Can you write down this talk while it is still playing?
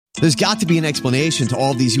There's got to be an explanation to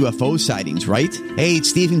all of these UFO sightings, right? Hey,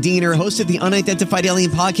 it's Stephen Diener, host of the Unidentified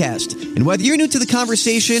Alien Podcast. And whether you're new to the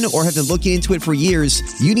conversation or have been looking into it for years,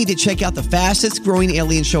 you need to check out the fastest growing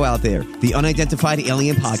alien show out there, the Unidentified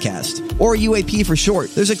Alien Podcast, or UAP for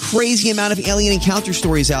short. There's a crazy amount of alien encounter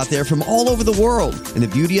stories out there from all over the world. And the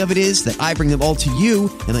beauty of it is that I bring them all to you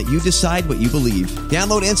and let you decide what you believe.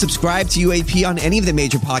 Download and subscribe to UAP on any of the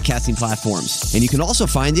major podcasting platforms. And you can also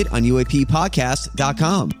find it on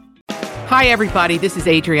UAPpodcast.com. Hi, everybody. This is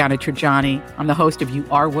Adriana Trajani. I'm the host of You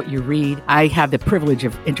Are What You Read. I have the privilege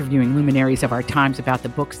of interviewing luminaries of our times about the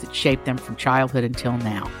books that shaped them from childhood until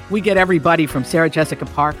now. We get everybody from Sarah Jessica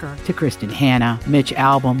Parker to Kristen Hanna, Mitch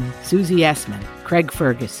Albom, Susie Essman, Craig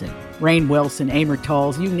Ferguson, Rainn Wilson, Amor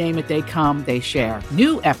Tolls, you name it, they come, they share.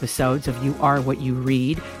 New episodes of You Are What You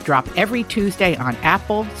Read drop every Tuesday on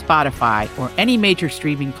Apple, Spotify, or any major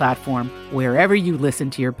streaming platform wherever you listen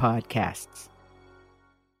to your podcasts.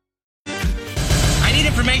 I need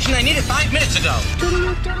information. I need it 5 minutes ago.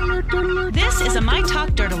 This is a My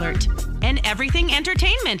Talk Dirt Alert, an everything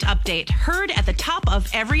entertainment update heard at the top of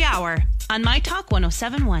every hour on My Talk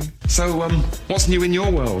 107.1. So, what's new in your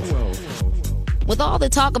world? With all the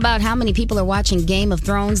talk about how many people are watching Game of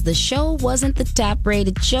Thrones, the show wasn't the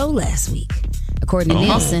top-rated show last week. According to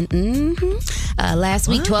Nielsen, last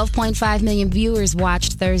week, 12.5 million viewers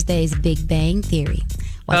watched Thursday's Big Bang Theory,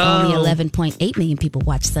 while only 11.8 million people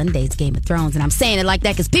watched Sunday's Game of Thrones. And I'm saying it like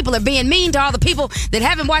that because people are being mean to all the people that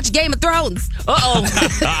haven't watched Game of Thrones.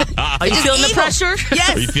 Are you feeling the pressure?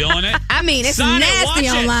 Yes. Are you feeling it? I mean, it's nasty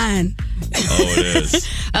online. Oh, it is.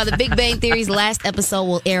 The Big Bang Theory's last episode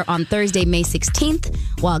will air on Thursday, May 16th,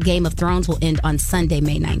 while Game of Thrones will end on Sunday,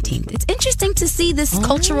 May 19th. It's interesting to see this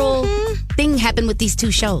cultural thing happen with these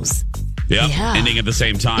two shows. Yep, ending at the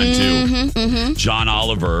same time, too. John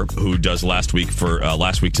Oliver, who does Last Week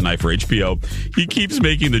Tonight for HBO, he keeps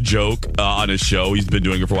making the joke on his show. He's been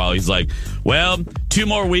doing it for a while. He's like, well, 2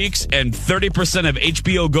 more weeks and 30% of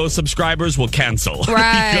HBO Go subscribers will cancel.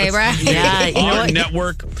 Right, right. Yeah,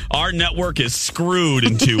 our network is screwed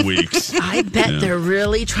in 2 weeks. I bet they're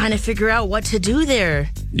really trying to figure out what to do there.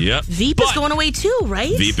 Yep. Veep is going away too,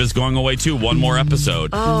 right? Veep is going away too. One more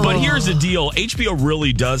episode. But here's the deal. HBO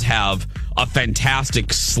really does have a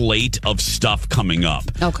fantastic slate of stuff coming up.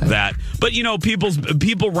 Okay. But you know,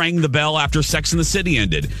 people rang the bell after Sex and the City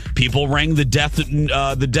ended. People rang the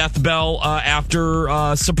death bell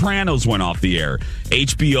after Sopranos went off the air.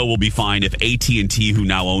 HBO will be fine if AT&T, who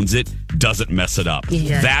now owns it, doesn't mess it up.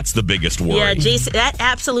 Yeah. That's the biggest worry. Yeah, Jason, that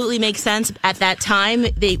absolutely makes sense. At that time,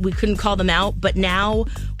 we couldn't call them out, but now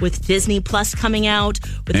with Disney Plus coming out,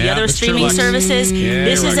 with the other streaming services,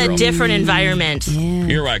 this is a different environment. Yeah.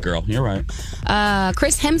 You're right, girl. You're right.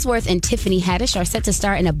 Chris Hemsworth and Tiffany Haddish are set to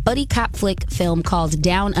star in a buddy cop flick film called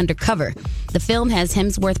Down Undercover. The film has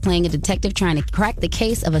Hemsworth playing a detective trying to crack the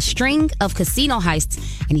case of a string of casino heists,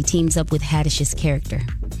 and he teams up with Haddish's character.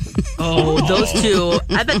 Those two.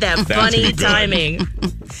 I bet that funny timing.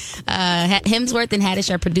 Hemsworth and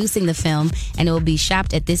Haddish are producing the film, and it will be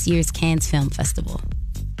shopped at this year's Cannes Film Festival.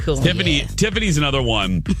 Cool. Tiffany's another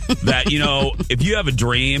one that, you know, if you have a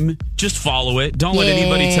dream, just follow it. Don't let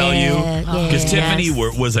anybody tell you. Because Tiffany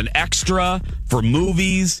was an extra for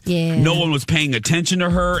movies. Yeah. No one was paying attention to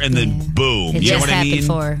her, and then boom. It you know just what I mean?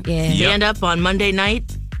 For her. Yeah. Stand up on Monday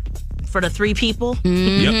night for the 3 people.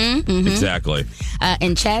 Exactly.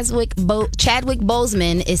 And Chadwick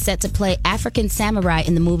Boseman is set to play African samurai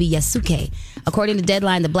in the movie Yasuke. According to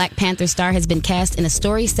Deadline, the Black Panther star has been cast in a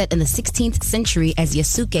story set in the 16th century as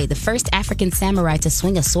Yasuke, the first African samurai to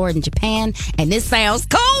swing a sword in Japan. And this sounds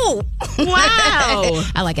cool. Wow.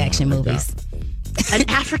 I like action movies. An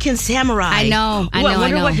African samurai. I know. I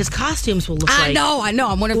wonder what his costumes will look like. I know.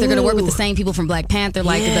 I wonder if they're going to work with the same people from Black Panther.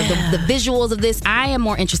 Like the visuals of this. I am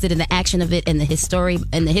more interested in the action of it and the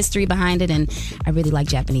history behind it. And I really like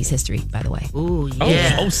Japanese history, by the way. Ooh,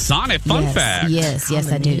 yeah. Oh, Sonic fun fact. Yes,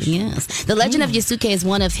 I do. Yes. The legend of Yasuke is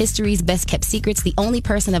one of history's best kept secrets. The only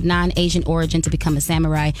person of non-Asian origin to become a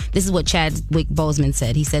samurai. This is what Chadwick Boseman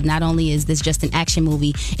said. He said, not only is this just an action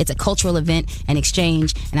movie, it's a cultural event, an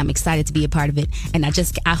exchange, and I'm excited to be a part of it. And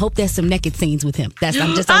I hope there's some naked scenes with him. That's all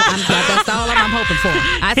I'm hoping for.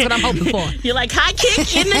 That's what I'm hoping for. You're like, high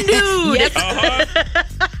kick in the nude. Yes.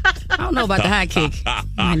 I don't know about the high kick.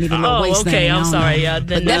 I need a little waist okay. thing. I'm sorry.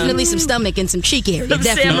 But definitely some stomach and some cheek area.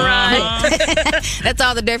 Definitely. Samurai. That's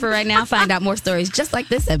all the dirt for right now. Find out more stories just like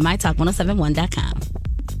this at mytalk1071.com.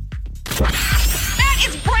 That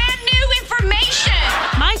is brand new information.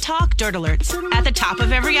 My Talk Dirt Alerts at the top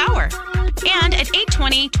of every hour. And at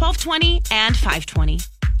 8:20, 12:20, and 5:20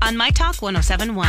 on My Talk 107.1.